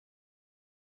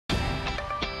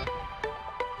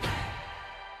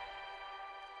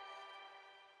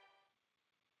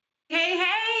Hey,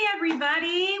 hey,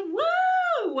 everybody.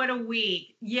 Woo! What a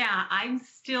week. Yeah, I'm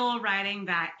still riding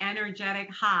that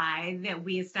energetic high that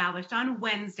we established on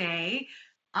Wednesday.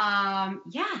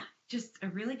 Yeah, just a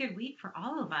really good week for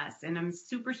all of us. And I'm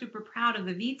super, super proud of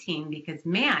the V team because,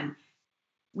 man,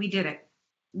 we did it.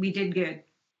 We did good.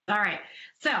 All right.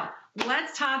 So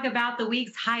let's talk about the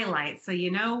week's highlights so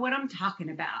you know what I'm talking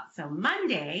about. So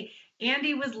Monday,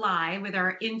 Andy was live with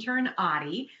our intern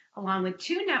Audie, along with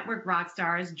two network rock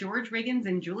stars, George Riggins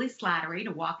and Julie Slattery,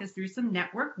 to walk us through some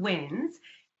network wins.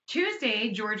 Tuesday,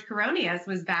 George Coronius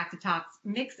was back to talk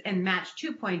Mix and Match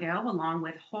 2.0, along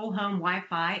with whole home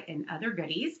Wi-Fi and other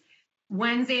goodies.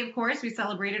 Wednesday, of course, we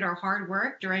celebrated our hard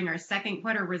work during our second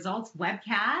quarter results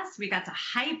webcast. We got to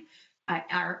hype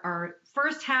our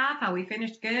first half, how we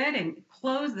finished good, and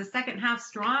close the second half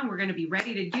strong. We're going to be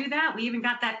ready to do that. We even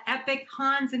got that epic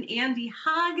Hans and Andy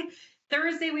hug.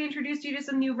 Thursday, we introduced you to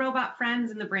some new robot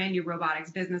friends in the brand new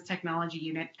robotics business technology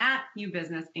unit at New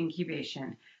Business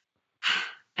Incubation.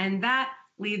 And that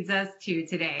leads us to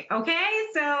today. Okay,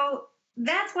 so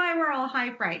that's why we're all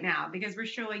hyped right now, because we're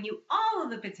showing you all of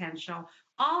the potential,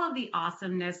 all of the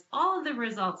awesomeness, all of the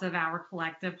results of our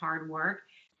collective hard work.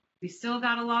 We still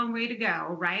got a long way to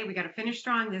go, right? We got to finish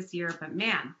strong this year, but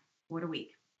man, what a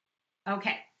week.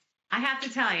 Okay, I have to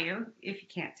tell you, if you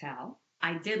can't tell,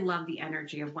 I did love the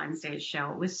energy of Wednesday's show.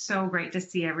 It was so great to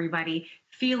see everybody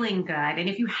feeling good. And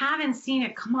if you haven't seen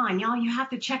it, come on, y'all, you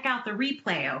have to check out the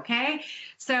replay, okay?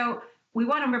 So we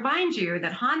want to remind you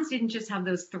that Hans didn't just have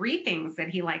those 3 things that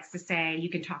he likes to say you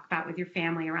can talk about with your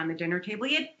family around the dinner table.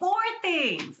 He had 4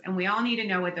 things, and we all need to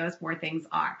know what those 4 things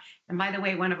are. And by the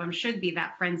way, one of them should be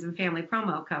that Friends and Family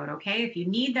promo code, okay? If you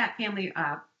need that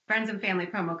Friends and Family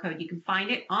promo code, you can find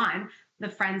it on the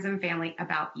Friends and Family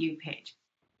About You page.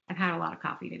 I've had a lot of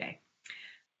coffee today.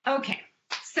 Okay,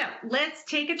 so let's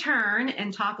take a turn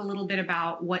and talk a little bit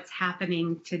about what's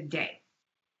happening today.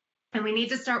 And we need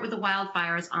to start with the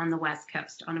wildfires on the West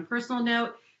Coast. On a personal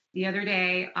note, the other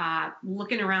day,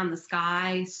 looking around the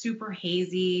sky, super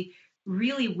hazy,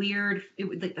 really weird.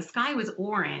 Like the sky was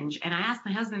orange. And I asked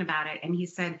my husband about it, and he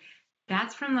said,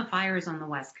 that's from the fires on the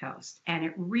West Coast. And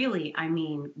it really, I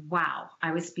mean, wow,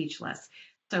 I was speechless.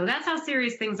 So that's how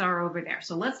serious things are over there.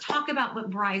 So let's talk about what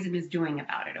Verizon is doing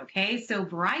about it, okay? So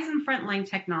Verizon Frontline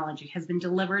technology has been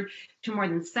delivered to more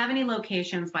than 70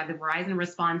 locations by the Verizon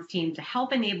response team to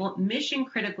help enable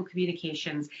mission-critical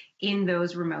communications in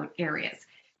those remote areas.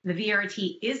 The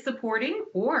VRT is supporting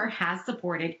or has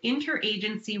supported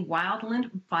interagency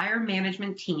wildland fire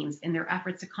management teams in their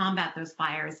efforts to combat those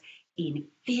fires in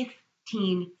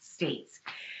 15 states.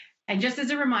 And just as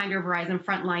a reminder, Verizon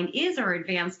Frontline is our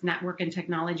advanced network and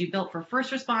technology built for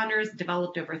first responders,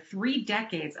 developed over 3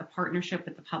 decades of partnership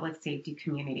with the public safety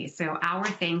community. So our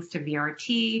thanks to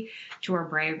VRT, to our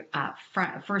brave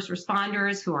first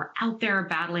responders who are out there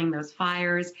battling those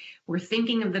fires. We're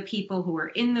thinking of the people who are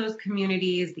in those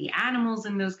communities, the animals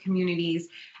in those communities.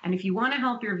 And if you want to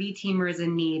help your V-teamers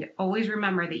in need, always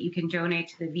remember that you can donate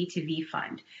to the V2V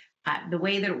fund. The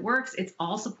way that it works, it's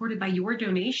all supported by your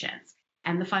donations.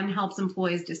 And the fund helps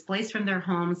employees displaced from their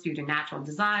homes due to natural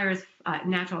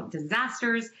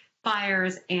disasters,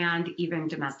 fires, and even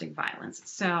domestic violence.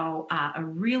 So a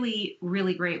really,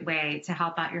 really great way to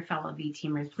help out your fellow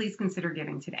V-teamers. Please consider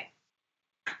giving today.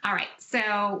 All right,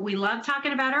 so we love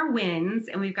talking about our wins,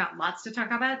 and we've got lots to talk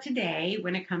about today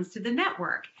when it comes to the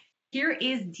network. Here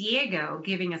is Diego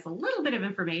giving us a little bit of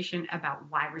information about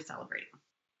why we're celebrating.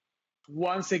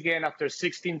 Once again, after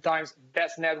 16 times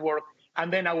best network.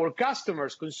 And then our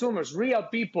customers, consumers, real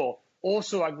people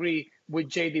also agree with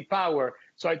JD Power.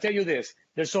 So I tell you this,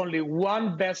 there's only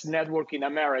one best network in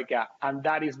America, and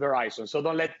that is Verizon. So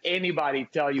don't let anybody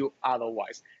tell you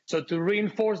otherwise. So to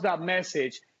reinforce that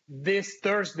message, this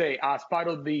Thursday, as part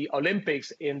of the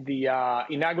Olympics in the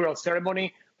inaugural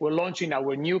ceremony, we're launching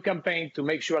our new campaign to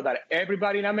make sure that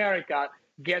everybody in America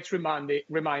gets reminded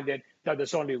that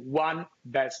there's only one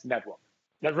best network.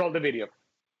 Let's roll the video.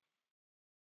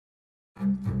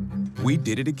 We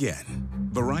did it again.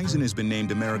 Verizon has been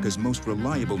named America's most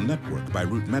reliable network by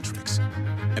RootMetrics,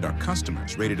 and our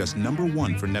customers rated us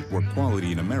 #1 for network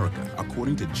quality in America,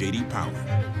 according to JD Power.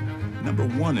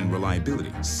 #1 in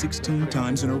reliability 16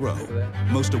 times in a row.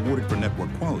 Most awarded for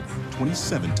network quality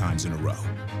 27 times in a row,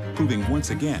 proving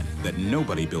once again that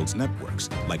nobody builds networks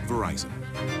like Verizon.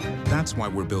 That's why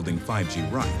we're building 5G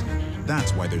right.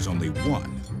 That's why there's only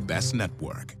one best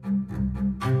network.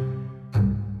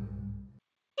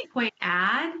 Point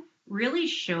ad really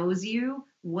shows you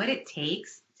what it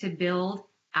takes to build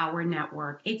our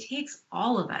network. It takes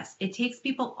all of us. It takes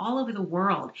people all over the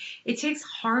world. It takes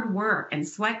hard work and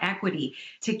sweat equity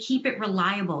to keep it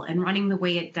reliable and running the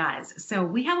way it does. So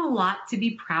we have a lot to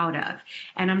be proud of.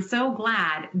 And I'm so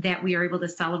glad that we are able to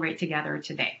celebrate together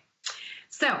today.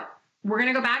 So we're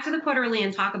going to go back to the quarterly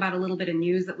and talk about a little bit of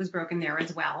news that was broken there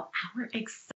as well. Our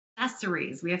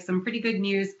accessories. We have some pretty good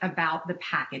news about the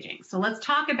packaging. So let's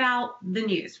talk about the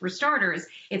news. For starters,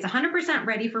 it's 100%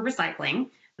 ready for recycling.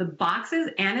 The boxes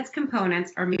and its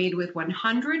components are made with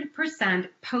 100%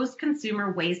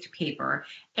 post-consumer waste paper,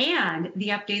 and the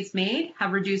updates made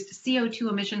have reduced CO2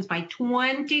 emissions by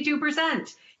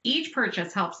 22%. Each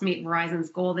purchase helps meet Verizon's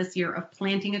goal this year of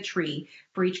planting a tree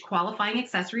for each qualifying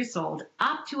accessory sold,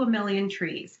 up to 1 million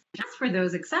trees. Just for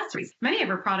those accessories, many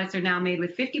of our products are now made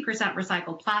with 50%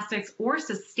 recycled plastics or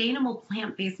sustainable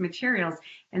plant-based materials,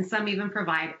 and some even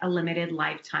provide a limited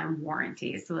lifetime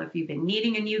warranty. So if you've been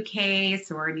needing a new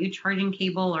case or a new charging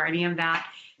cable or any of that,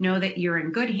 know that you're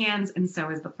in good hands, and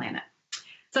so is the planet.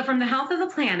 So from the health of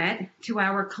the planet to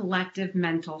our collective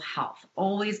mental health,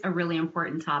 always a really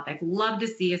important topic. Love to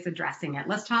see us addressing it.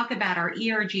 Let's talk about our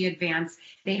ERG Advance.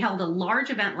 They held a large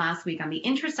event last week on the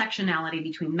intersectionality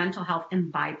between mental health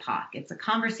and BIPOC. It's a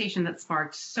conversation that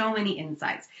sparked so many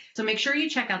insights. So make sure you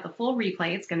check out the full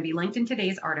replay. It's going to be linked in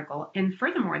today's article. And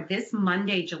furthermore, this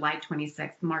Monday, July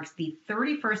 26th, marks the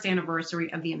 31st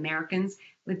anniversary of the Americans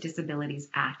with Disabilities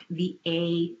Act, the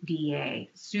ADA.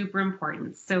 Super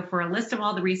important. So for a list of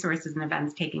all the resources and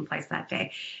events taking place that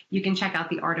day, you can check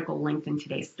out the article linked in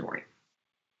today's story.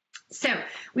 So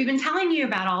we've been telling you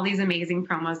about all these amazing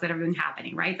promos that have been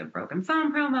happening, right? The broken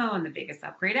phone promo and the biggest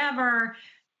upgrade ever.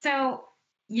 So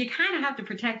you kind of have to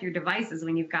protect your devices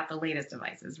when you've got the latest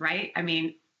devices, right? I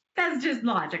mean, that's just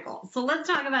logical. So let's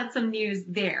talk about some news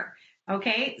there.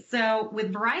 Okay, so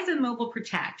with Verizon Mobile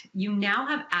Protect, you now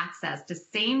have access to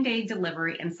same-day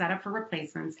delivery and setup for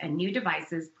replacements and new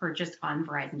devices purchased on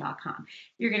Verizon.com.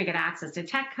 You're going to get access to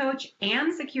tech coach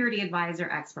and security advisor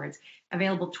experts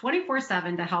available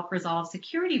 24/7 to help resolve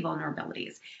security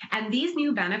vulnerabilities. And these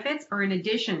new benefits are in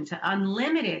addition to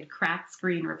unlimited cracked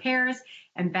screen repairs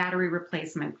and battery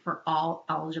replacement for all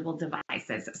eligible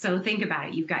devices. So think about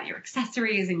it. You've got your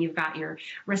accessories and you've got your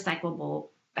recyclable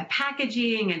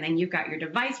packaging, and then you've got your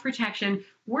device protection.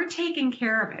 We're taking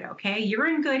care of it, okay? You're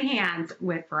in good hands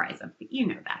with Verizon. You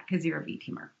know that because you're a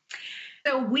V-teamer.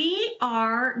 So we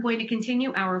are going to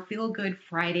continue our Feel Good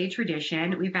Friday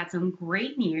tradition. We've got some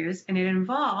great news, and it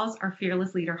involves our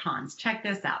fearless leader, Hans. Check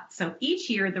this out. So each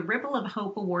year, the Ripple of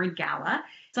Hope Award Gala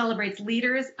celebrates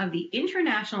leaders of the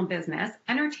international business,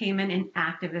 entertainment, and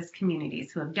activist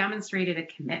communities who have demonstrated a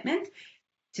commitment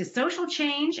to social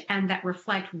change and that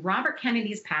reflect Robert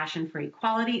Kennedy's passion for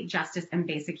equality, justice, and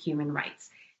basic human rights.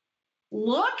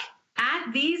 Look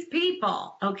at these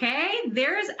people, okay?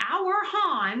 There's our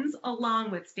Hans,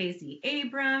 along with Stacey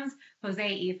Abrams, Jose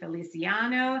E.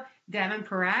 Feliciano, Devin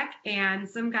Perek, and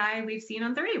some guy we've seen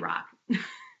on 30 Rock.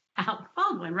 Alec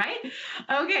Baldwin, right?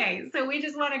 Okay, so we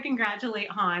just want to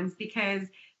congratulate Hans because,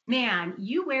 man,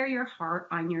 you wear your heart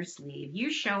on your sleeve.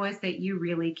 You show us that you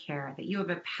really care, that you have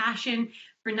a passion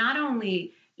for not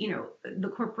only,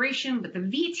 the corporation, but the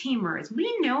V-teamers.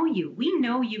 We know you. We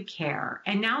know you care.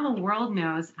 And now the world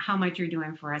knows how much you're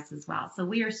doing for us as well. So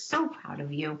we are so proud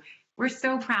of you. We're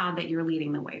so proud that you're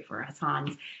leading the way for us,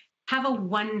 Hans. Have a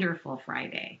wonderful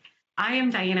Friday. I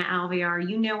am Diana Alvear.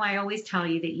 You know I always tell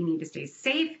you that you need to stay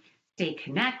safe, stay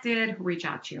connected, reach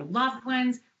out to your loved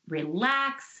ones,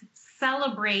 relax,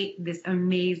 celebrate this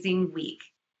amazing week.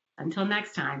 Until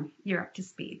next time, you're up to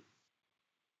speed.